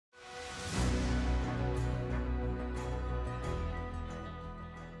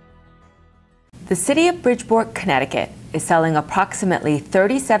The city of Bridgeport, Connecticut is selling approximately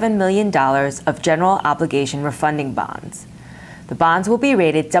 $37 million of general obligation refunding bonds. The bonds will be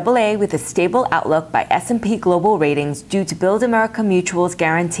rated AA with a stable outlook by S&P Global Ratings due to Build America Mutual's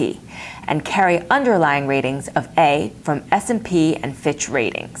guarantee, and carry underlying ratings of A from S&P and Fitch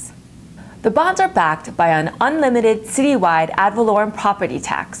Ratings. The bonds are backed by an unlimited citywide ad valorem property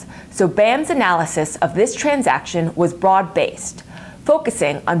tax, so BAM's analysis of this transaction was broad-based,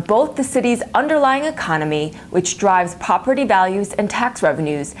 focusing on both the city's underlying economy, which drives property values and tax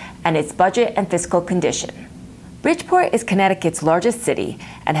revenues, and its budget and fiscal condition. Bridgeport is Connecticut's largest city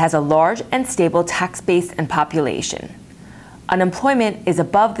and has a large and stable tax base and population. Unemployment is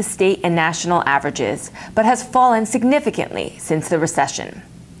above the state and national averages, but has fallen significantly since the recession.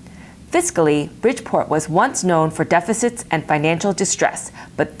 Fiscally, Bridgeport was once known for deficits and financial distress,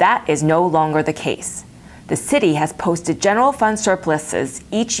 but that is no longer the case. The city has posted general fund surpluses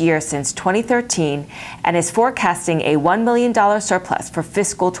each year since 2013 and is forecasting a $1 million surplus for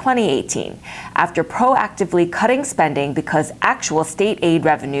fiscal 2018 after proactively cutting spending because actual state aid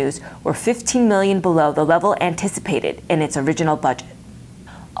revenues were $15 million below the level anticipated in its original budget.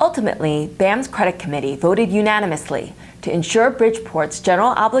 Ultimately, BAM's credit committee voted unanimously to insure Bridgeport's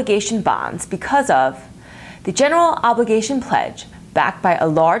general obligation bonds because of the general obligation pledge, backed by a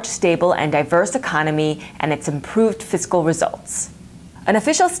large, stable, and diverse economy and its improved fiscal results. An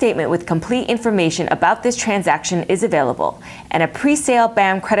official statement with complete information about this transaction is available, and a pre-sale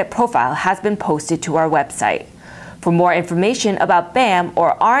BAM credit profile has been posted to our website. For more information about BAM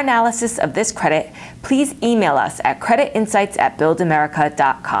or our analysis of this credit, please email us at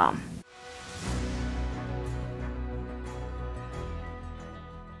creditinsights@buildamerica.com.